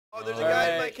Oh, there's a guy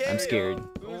in my cave. I'm scared.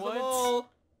 Who's the mole?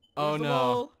 Oh Who's the no.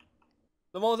 mole?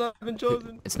 The mole's not been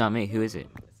chosen. It's not me. Who is it?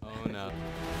 Oh no.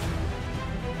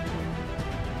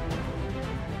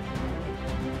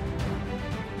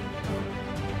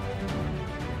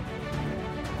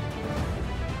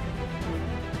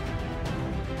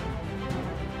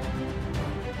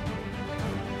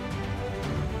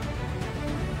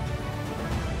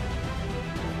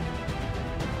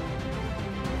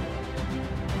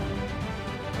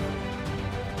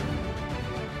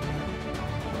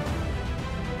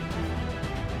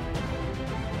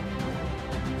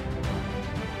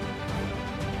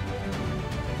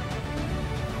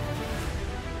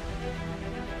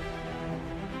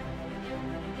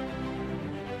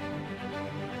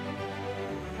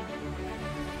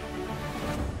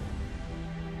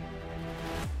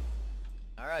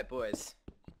 Alright, boys.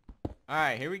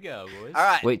 Alright, here we go, boys.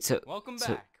 Alright. Wait, so Welcome so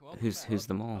back. Welcome back. who's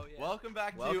the mole? Oh, yeah. Welcome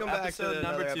back to Welcome back to episode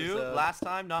number another 2. episode. Last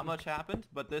time, not much happened,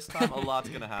 but this time, a lot's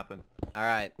gonna happen.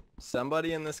 Alright.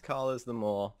 Somebody in this call is the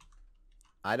mole.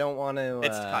 I don't want to.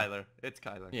 It's Kyler. It's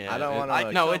Kyler. Yeah. I don't wanna, I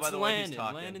like- No, know it's by the way he's Landon.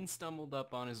 talking. Landon stumbled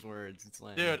up on his words. It's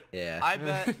Landon. Dude, Yeah. I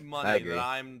bet money agree. that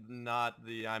I'm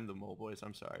the mole, boys.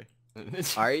 I'm sorry.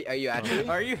 Are you actually?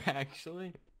 Are you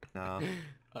actually? No.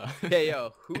 Hey,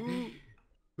 yo,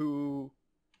 who?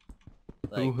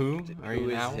 Like, Who? Are you who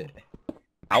an is owl? it?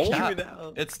 Owl? Tap.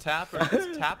 It's Tapper.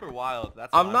 It's Tapper Wild. That's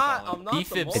I'm what not. calling I'm not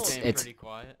the Defib mole. staying It's- pretty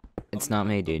quiet. It's not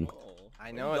me, dude. I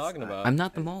What know are you it's talking not. about? I'm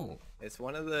not the mole. It's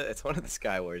one of the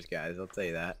Sky Wars guys. I'll tell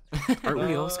you that. Aren't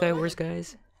we all Sky Wars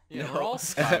guys? Yeah, we're all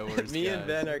Skywars. Me and guys.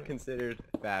 Ben are considered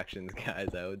factions guys,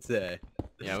 I would say.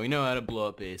 Yeah, we know how to blow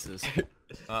up bases.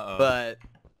 Uh-oh. But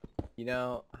you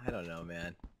know, I don't know,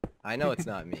 man. I know it's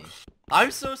not me.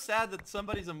 I'm so sad that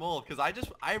somebody's a mole, because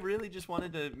I really just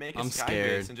wanted to make a I'm sky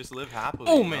scared. base and just live happily.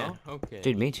 Oh you man. know? Okay.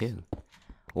 Dude, me too.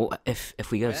 Well, if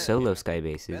we go Ben, solo yeah. Sky Ben,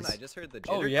 bases, I just heard the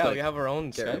jitter Oh yeah, click we have our own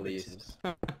get sky released. bases.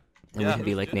 then Yeah, we could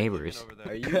be who's like jitterbug-ing neighbors. over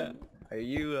there? Are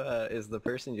you is the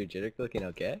person you're jitter clicking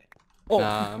okay? Oh,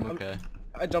 Nah, I'm okay.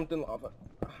 I jumped in lava.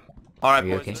 All right, Are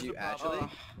you boys. okay? there's You a problem.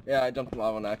 actually? Yeah, I jumped in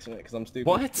lava on accident because I'm stupid.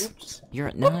 What? Oops. You're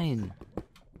at 9.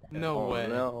 No Oh way.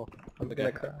 no. I'm Okay.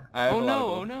 gonna cry. I have Oh a lot no, of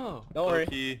oh gold. no. Don't worry.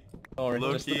 Low-key, Don't worry.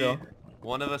 Just the low-key, drill.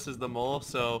 one of us is the mole,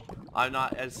 so I'm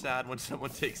not as sad when someone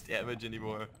takes damage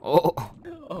anymore. Oh,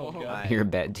 Oh god. Alright. you're a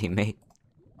bad teammate.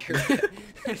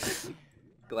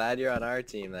 Glad you're on our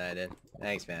team, Landon.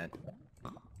 Thanks, man.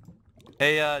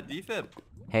 Hey, defib.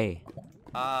 Hey,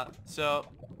 So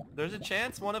there's a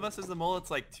chance one of us is the mole.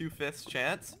 It's like 2/5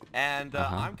 chance, and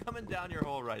I'm coming down your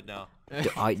hole right now.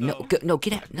 no,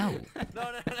 get out, no.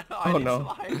 No. Oh, I need no.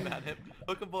 some iron, man.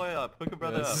 Hook a boy up. Hook a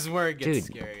brother This up. is where it gets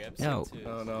Dude, scary. no. Episode 2.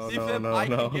 No, no, Defib, no, I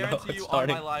can no, guarantee no. you It's on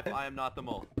starting. my life I am not the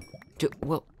mole. Dude,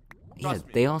 well, yeah, Trust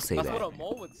me. they all say That's that. what a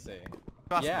mole would say.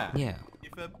 Trust Yeah. Yeah. me.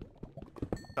 Defib,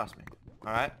 trust me.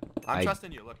 All right. I'm I-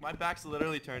 trusting you. Look, my back's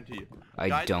literally turned to you. I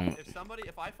Guys, don't.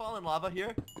 If I fall in lava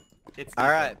here, it's All defib.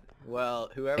 right. Well,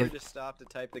 whoever If- just stopped to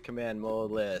type the command mole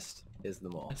list is the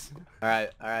mole. All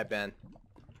right, Ben.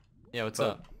 Yeah, what's Oh.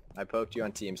 up? I poked you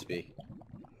on TeamSpeak.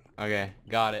 Okay,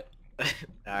 got it. All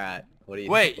right. What do you?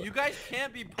 Wait, you guys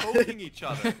can't be poking each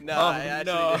other. No, Oh, I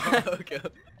actually no. didn't poke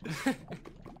him.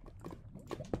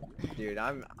 Dude,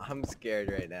 I'm scared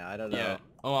right now. I don't know. Yeah.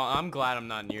 Oh, well, I'm glad I'm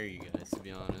not near you guys, to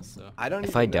be honest. So. I don't.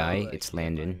 If even I know, die, like- it's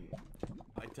Landon.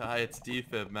 I die. It's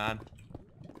defib, man.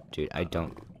 Dude, I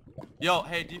don't. Yo,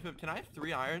 hey defib, can I have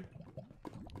 3 iron?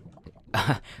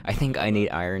 I think I need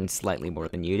iron slightly more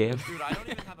than you do. Dude, I don't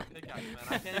even have a pickaxe, man.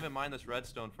 I can't even mine this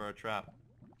redstone for a trap.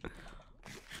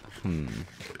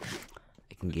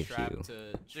 I can give Trap you.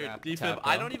 to Dude, trap defib, tap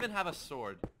I out. don't even have a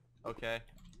sword. Okay.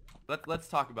 Let's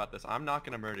talk about this. I'm not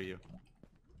gonna murder you.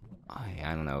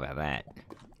 I don't know about that.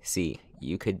 See,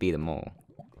 you could be the mole.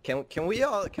 Can we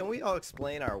all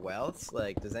explain our wealths?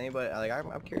 Like, does anybody like?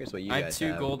 I'm curious what you I have guys 2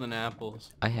 have. golden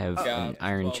apples. I have Yeah, an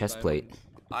iron 12 chest plate. diamonds.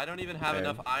 I don't even have Fair.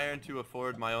 enough iron to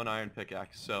afford my own iron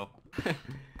pickaxe. So,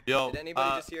 yo, Did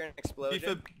anybody just hear an explosion?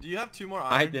 defib, do you have 2 more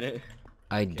iron? I didn't.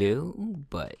 I do,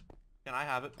 but Can I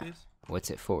have it, please? what's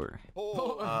it for?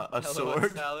 Oh, A hello,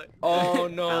 sword. Alex. Oh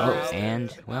no. Oh, Alex.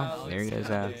 and well, Alex there goes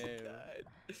died.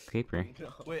 creeper.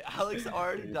 Wait, Alex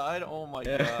already died? Oh my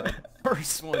Yeah. god.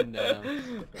 First one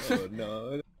down. Oh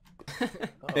no. Oh,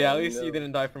 Yeah, at least no. you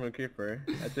didn't die from a creeper.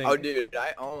 I think. Oh, dude,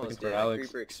 I almost Looking for did. Alex.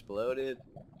 Creeper exploded,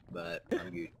 but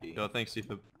I'm Gucci. Yo, thanks,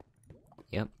 defib.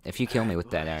 Yep. If you kill me with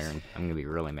that iron, I'm gonna be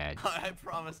really mad. I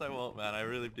promise I won't, man. I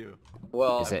really do.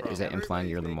 Well, Is it implying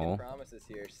you're the everybody's mole? making promises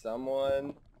here.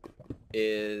 Someone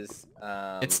is.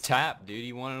 It's Tap, dude.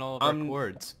 He wanted all of our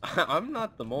cords. I'm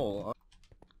not the mole.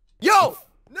 Yo!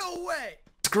 No way!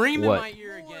 scream in What? my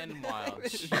ear again, Wild.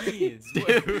 Jeez,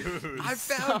 Dude. I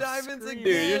Stop found diamonds screaming. again.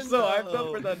 Dude, you're so hyped though.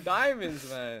 up for the diamonds,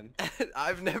 man.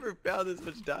 I've never found this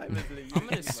much diamonds in a year. I'm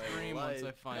gonna in my scream once I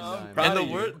life. find No, I'm diamonds. proud And of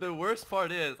you. the worst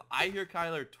part is, I hear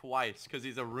Kyler twice because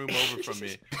he's a room over from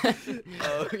me.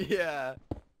 Oh yeah.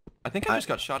 I think I just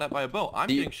got shot at by a bow. I'm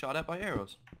Do you- getting shot at by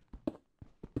arrows.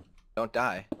 Don't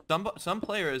die. Some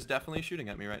player is definitely shooting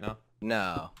at me right now.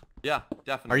 No. Yeah,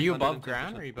 definitely. Are you 110%. above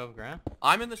ground? Are you above ground?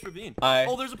 I'm in this ravine. Hi.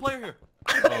 Oh, there's a player here.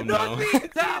 Oh no.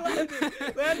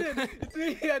 Landon, it's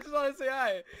me. I just want to say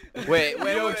hi. Wait,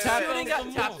 Yo, wait. tap wait.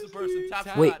 Taps the person.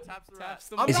 Taps Wait. the rat. Taps the rat. Taps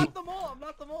the I'm Is not he- the mole. I'm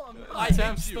not the mole. I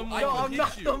Taps hit you. the mole. I No, will I'm hit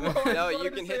not you. the mole. I No, just you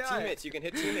wanted can to hit say hi. teammates. You can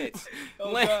hit teammates. Oh,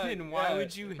 Landon, God, why yeah.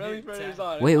 would you Friendly hit fire is Tap?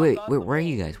 on. Wait, I'm wait, not wait. the Where are mole.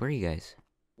 you guys? Where are you guys?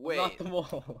 I'm Wait. not the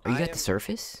mole. Are you I at am- the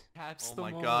surface? Taps Oh the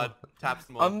my mole. god. Taps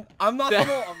the mole. I'm not the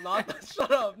mole. I'm not.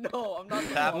 Shut up. No, I'm not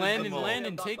the Tap mole. Landon, mole.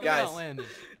 Landon, I'm not take the it Guys. out, Landon.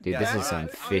 Dude, Yeah, this is alright. some I'm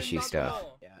fishy not the stuff.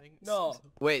 mole. Yeah. No.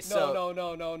 Wait, so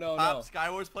No.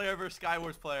 Skywars player versus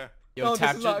Skywars player. Yo, No, this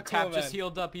Tap, is not Tap cool, just man.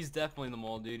 healed up. He's definitely the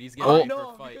mole, dude. He's Oh. getting ready for No,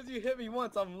 a fight. because you hit me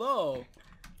once. I'm low.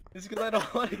 It's because I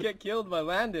don't want to get killed by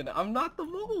Landon. I'm not the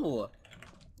mole.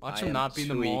 Watch I him am not be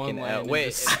the mole and tweaking out. Landon Wait,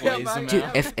 just if- slays Yeah, him Dude,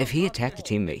 out. if he attacked a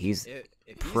teammate, he's if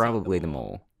he's not probably the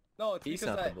mole. No, it's He's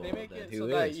because not the they mole, make then it who so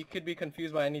that is? you could be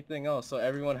confused by anything else, so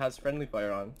everyone has friendly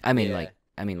fire on. I mean, Yeah.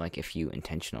 like if you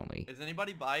intentionally. Is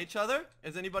anybody by each other?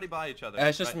 Is anybody by each other? And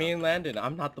it's just Right me now. and Landon.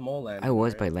 I'm not the mole, Landon. I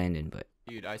was right? by Landon, but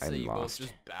Dude, I say you both lost.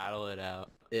 just battle it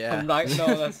out. Yeah. I'm not.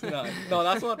 No, that's not. No,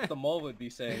 that's what the mole would be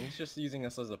saying. He's just using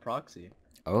us as a proxy.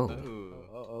 oh, Ooh,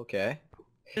 Oh, okay.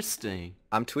 interesting.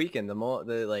 I'm tweaking. The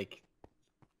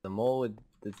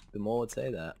mole would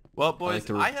say that. Well, boys,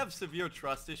 the- I have severe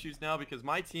trust issues now because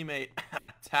my teammate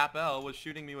Tap L was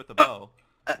shooting me with a bow.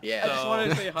 I Yeah. just So- wanted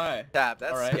to say hi. Tap.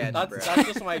 That's All right. sketch, That's bro. that's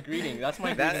just my greeting. That's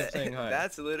my greeting That, saying hi.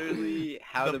 that's literally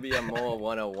how to be a mole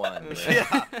 101. bro.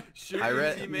 Yeah, shoot I your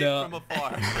read- teammate No. from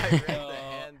afar. I read No. the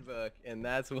handbook, and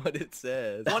that's what it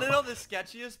says. Want to know the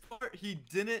sketchiest part? He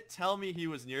didn't tell me he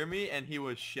was near me, and he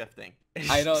was shifting.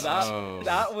 I know that. Oh,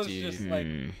 that was dude. just like.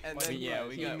 hmm. And But then yeah,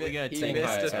 he we mi- gotta he take missed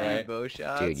hi, a few alright? bow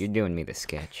shots. Dude, you're doing me the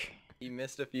sketch. He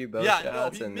missed a few bow Yeah, no,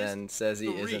 shots, he and missed then says he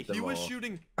 3. isn't the He mole. was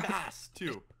shooting fast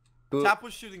too. Who- Tap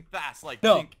was shooting fast, like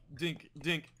No. dink, dink,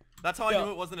 dink. That's how I No.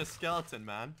 knew it wasn't a skeleton,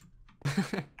 man.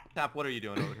 Tap, what are you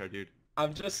doing over here, dude?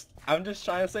 I'm just trying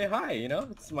to say hi. You know,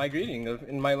 it's my greeting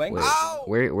in my language.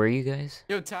 Wait, where are you guys?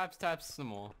 Yo, Taps the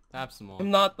mole. Taps the mole.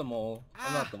 I'm not the mole.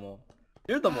 I'm not the mole.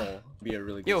 You're the mole. Be a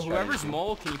really good Yo, strategy. whoever's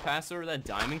mole, can you pass over that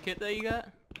diamond kit that you got?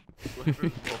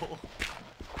 Whoever's mole.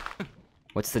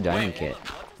 What's the diamond Wait, kit? hold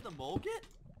on, what does the mole get?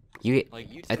 You get.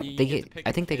 Like you, I, you they get to get. pick I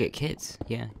a think they kit. get kids.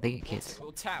 Yeah, they get kids.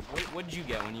 Well, Tap, what did you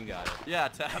get when you got it? Yeah,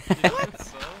 Tap.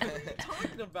 What are you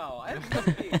talking about? I have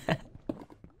nothing.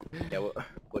 Yeah,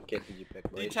 what kit did you pick?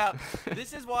 See, Wait. Tap,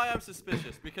 this is why I'm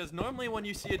suspicious, because normally when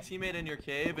you see a teammate in your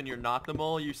cave and you're not the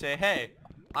mole, you say, hey,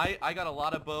 I got a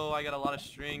lot of bow, I got a lot of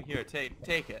string, here, take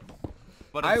it.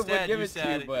 But I would instead give you it to you,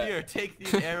 said, but- here, take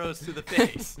these arrows to the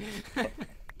face.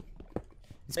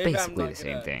 It's Maybe I'm basically not the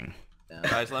same gonna- thing, No.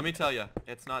 Guys, let me tell you,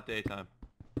 it's not daytime.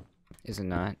 is it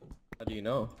not? How do you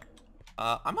know?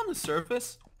 I'm on the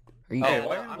surface. Are you? Hey, Oh,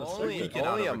 why well, are you on the only surface? Get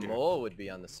out only a over here. mole would be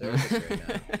on the surface right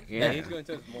now. Yeah, he's going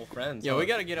to his mole friends. Yo, huh? we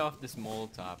gotta get off this mole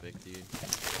topic, dude.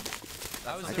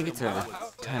 I think it's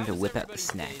time to whip out the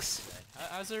snacks.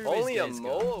 How's everybody's Only a days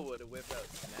mole going? would have whipped out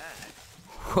snacks.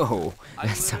 Whoa, I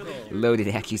that's some literally hear loaded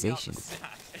you accusations.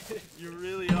 You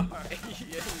really are.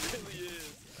 Yeah, it really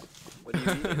is. What are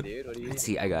you eating, dude? What are you Let's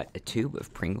eating? see, I got a tube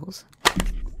of Pringles.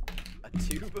 A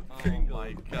tube of Oh Pringles.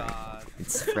 my god.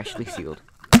 It's freshly sealed.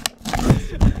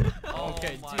 Oh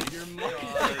Okay, my dude, you're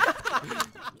God.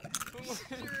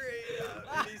 Straight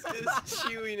up. He's just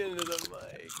chewing into the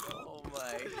mic. Oh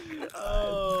my god.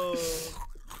 Oh.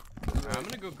 Alright, I'm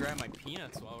gonna go grab my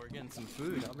peanuts while we're getting some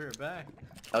food. I'll be right back.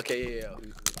 Okay, yeah.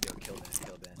 Yo, kill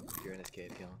Ben. If you're in his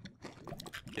cave, kill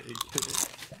him.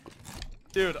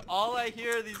 Dude, all I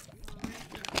hear are these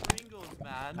freaking Pringles,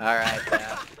 man. Alright,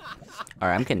 yeah.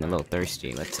 Alright, I'm getting a little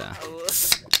thirsty. Let's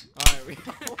Alright, we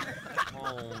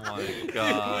Oh my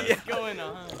god. what's going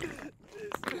on?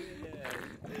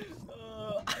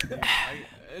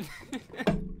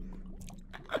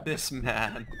 This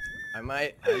man. I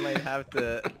might have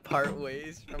to part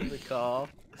ways from the call.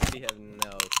 We have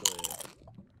no clue.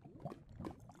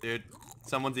 Dude,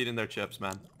 someone's eating their chips,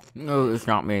 man. No, it's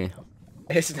not me.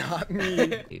 It's not me.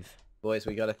 Dave. Boys,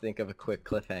 we gotta think of a quick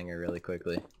cliffhanger really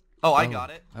quickly. Oh, I Oh, got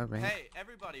it. alright. Hey,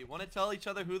 everybody, want to tell each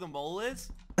other who the mole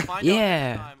is? Find Yeah.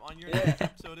 out next time on your next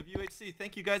episode of UHC.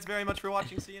 Thank you guys very much for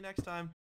watching. See you next time.